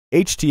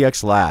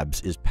HTX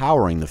Labs is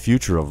powering the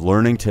future of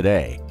learning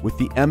today with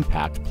the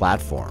EMPACT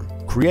Platform.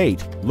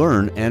 Create,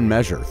 learn, and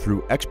measure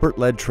through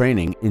expert-led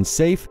training in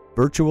safe,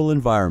 virtual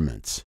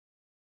environments.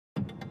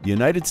 The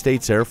United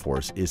States Air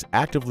Force is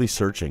actively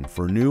searching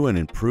for new and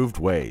improved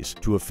ways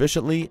to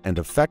efficiently and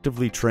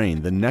effectively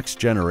train the next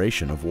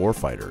generation of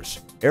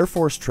warfighters. Air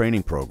Force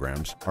training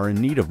programs are in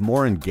need of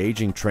more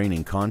engaging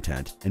training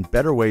content and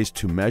better ways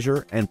to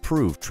measure and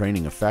prove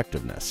training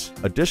effectiveness.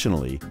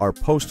 Additionally, our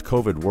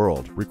post-COVID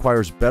world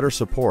requires better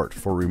support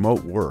for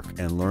remote work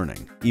and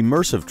learning.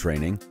 Immersive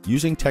training,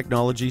 using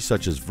technology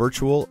such as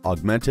virtual,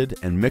 augmented,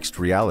 and mixed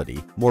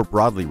reality, more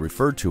broadly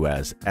referred to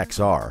as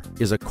XR,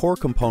 is a core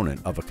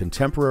component of a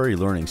contemporary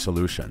learning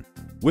solution.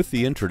 With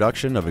the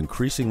introduction of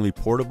increasingly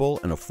portable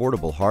and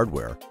affordable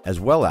hardware, as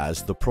well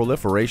as the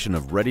proliferation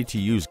of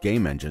ready-to-use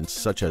game engines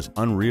such as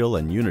Unreal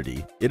and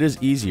Unity, it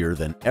is easier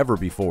than ever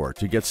before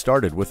to get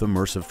started with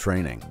immersive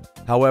training.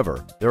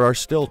 However, there are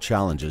still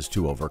challenges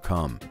to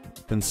overcome.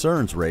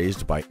 Concerns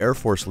raised by Air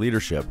Force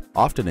leadership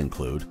often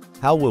include: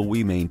 how will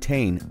we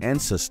maintain and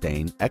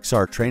sustain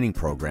XR training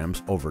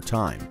programs over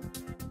time?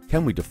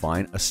 Can we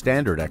define a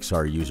standard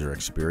XR user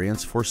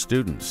experience for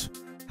students?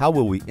 How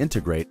will we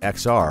integrate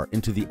XR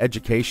into the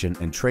education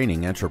and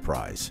training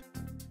enterprise?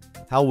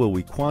 How will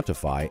we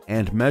quantify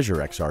and measure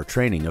XR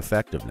training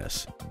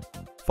effectiveness?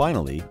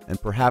 Finally,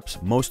 and perhaps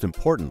most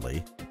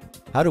importantly,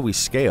 how do we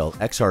scale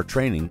XR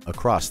training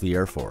across the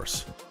Air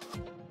Force?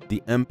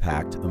 The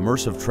EMPACT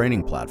Immersive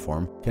Training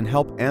Platform can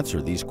help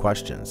answer these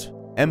questions.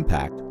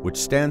 EMPACT, which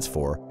stands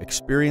for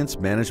Experience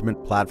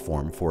Management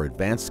Platform for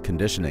Advanced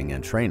Conditioning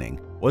and Training,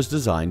 was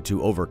designed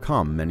to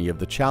overcome many of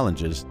the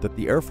challenges that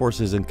the Air Force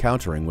is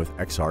encountering with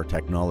XR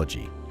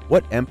technology.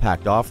 What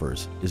EMPACT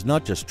offers is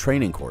not just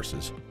training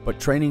courses, but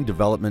training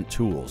development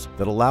tools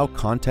that allow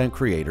content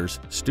creators,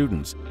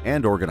 students,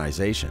 and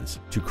organizations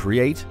to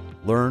create,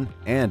 learn,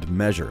 and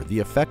measure the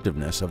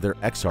effectiveness of their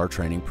XR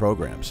training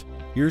programs.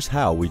 Here's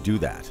how we do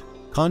that.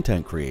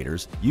 Content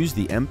creators use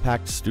the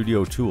EMPACT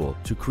Studio tool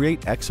to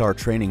create XR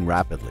training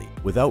rapidly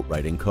without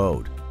writing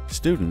code.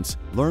 Students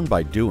learn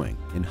by doing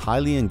in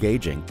highly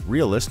engaging,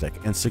 realistic,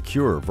 and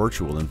secure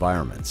virtual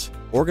environments.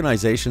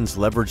 Organizations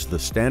leverage the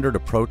standard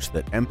approach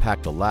that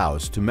EMPACT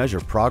allows to measure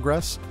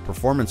progress,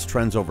 performance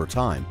trends over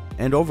time,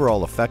 and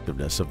overall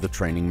effectiveness of the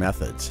training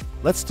methods.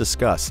 Let's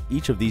discuss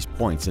each of these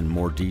points in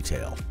more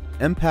detail.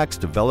 EMPACT's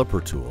developer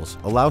tools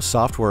allow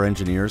software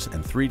engineers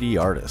and 3D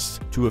artists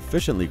to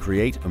efficiently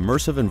create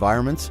immersive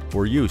environments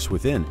for use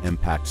within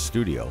EMPACT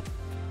Studio,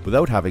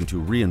 without having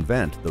to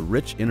reinvent the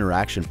rich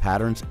interaction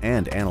patterns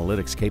and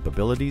analytics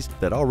capabilities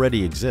that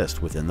already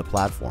exist within the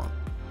platform.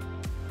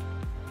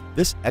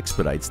 This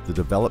expedites the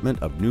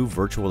development of new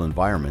virtual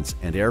environments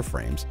and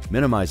airframes,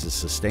 minimizes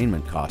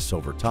sustainment costs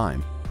over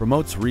time,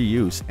 promotes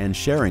reuse and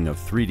sharing of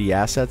 3D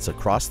assets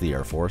across the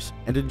Air Force,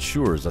 and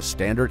ensures a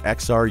standard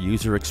XR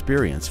user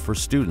experience for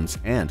students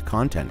and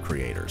content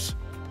creators.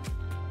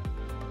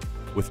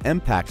 With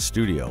EMPACT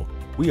Studio,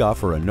 we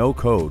offer a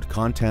no-code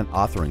content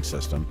authoring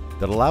system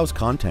that allows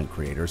content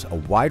creators a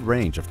wide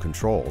range of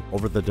control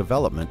over the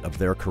development of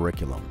their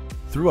curriculum.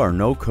 Through our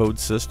no-code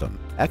system,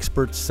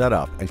 experts set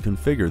up and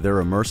configure their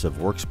immersive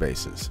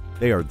workspaces.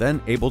 They are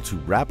then able to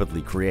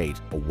rapidly create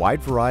a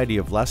wide variety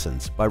of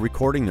lessons by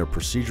recording their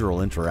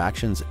procedural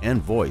interactions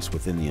and voice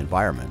within the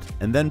environment,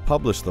 and then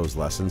publish those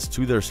lessons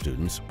to their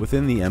students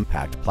within the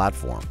EMPACT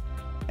platform.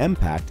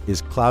 EMPACT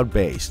is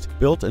cloud-based,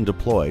 built and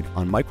deployed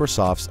on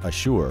Microsoft's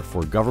Azure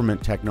for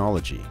government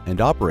technology,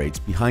 and operates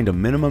behind a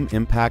minimum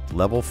impact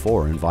Level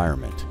 4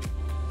 environment.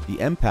 The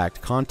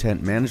EMPACT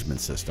Content Management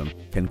System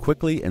can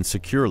quickly and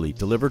securely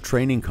deliver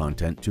training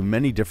content to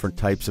many different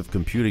types of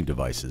computing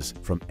devices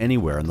from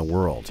anywhere in the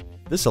world.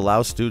 This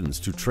allows students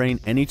to train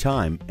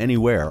anytime,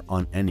 anywhere,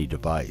 on any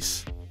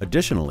device.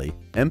 Additionally,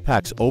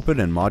 EMPACT's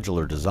open and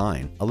modular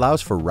design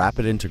allows for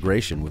rapid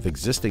integration with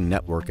existing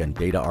network and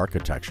data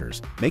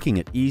architectures, making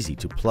it easy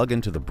to plug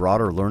into the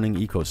broader learning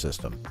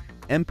ecosystem.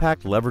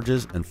 EMPACT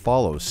leverages and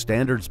follows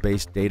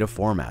standards-based data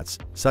formats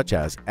such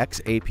as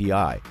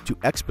XAPI to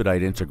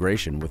expedite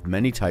integration with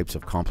many types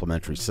of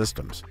complementary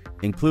systems,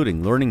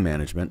 including learning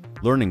management,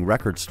 learning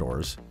record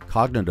stores,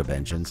 cognitive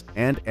engines,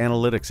 and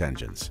analytics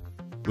engines.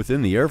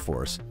 Within the Air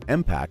Force,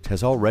 EMPACT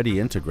has already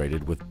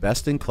integrated with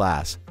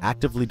best-in-class,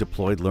 actively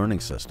deployed learning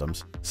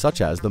systems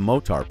such as the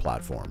MOTAR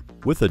platform,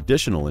 with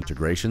additional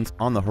integrations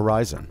on the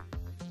horizon.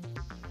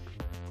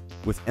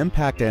 With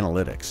EMPACT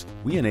Analytics,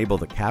 we enable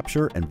the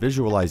capture and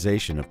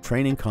visualization of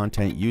training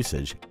content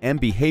usage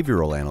and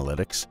behavioral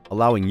analytics,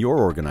 allowing your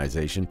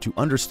organization to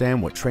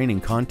understand what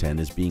training content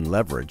is being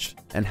leveraged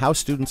and how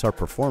students are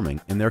performing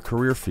in their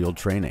career field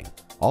training.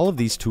 All of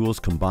these tools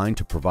combine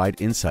to provide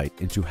insight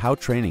into how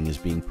training is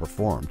being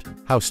performed,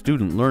 how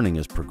student learning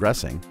is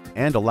progressing,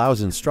 and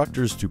allows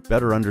instructors to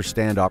better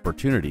understand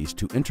opportunities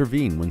to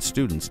intervene when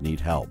students need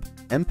help.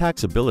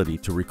 EMPACT's ability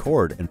to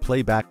record and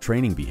play back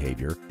training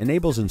behavior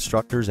enables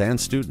instructors and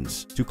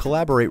students to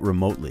collaborate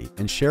remotely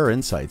and share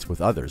insights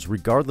with others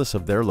regardless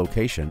of their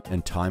location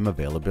and time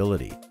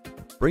availability.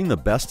 Bring the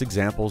best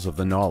examples of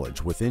the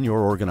knowledge within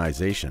your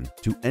organization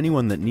to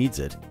anyone that needs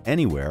it,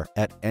 anywhere,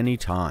 at any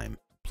time.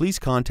 Please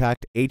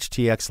contact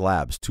HTX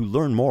Labs to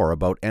learn more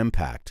about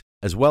EMPACT,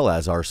 as well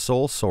as our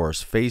sole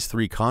source Phase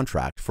 3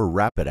 contract for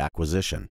rapid acquisition.